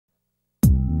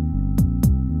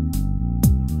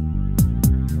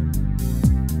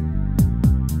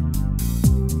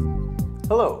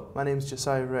Hello, my name is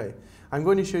Josiah Rea. I'm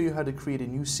going to show you how to create a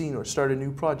new scene or start a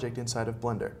new project inside of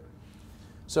Blender.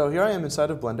 So here I am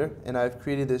inside of Blender, and I've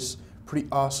created this pretty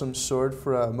awesome sword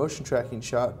for a motion tracking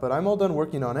shot, but I'm all done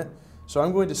working on it, so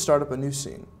I'm going to start up a new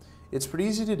scene. It's pretty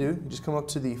easy to do. You just come up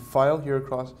to the File here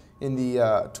across in the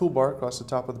toolbar across the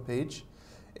top of the page,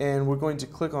 and we're going to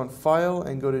click on File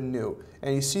and go to New.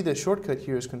 And you see the shortcut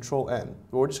here is Control-N,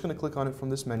 but we're just going to click on it from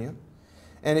this menu.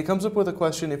 And it comes up with a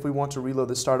question if we want to reload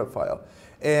the startup file.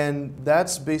 And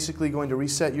that's basically going to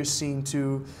reset your scene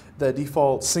to the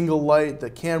default single light,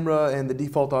 the camera, and the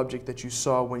default object that you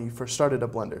saw when you first started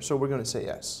up Blender. So we're going to say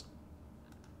yes.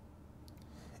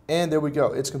 And there we go.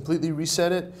 It's completely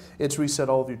reset it. It's reset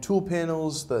all of your tool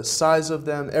panels, the size of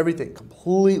them, everything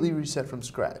completely reset from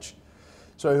scratch.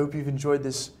 So I hope you've enjoyed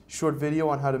this short video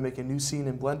on how to make a new scene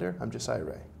in Blender. I'm Josiah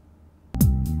Rea.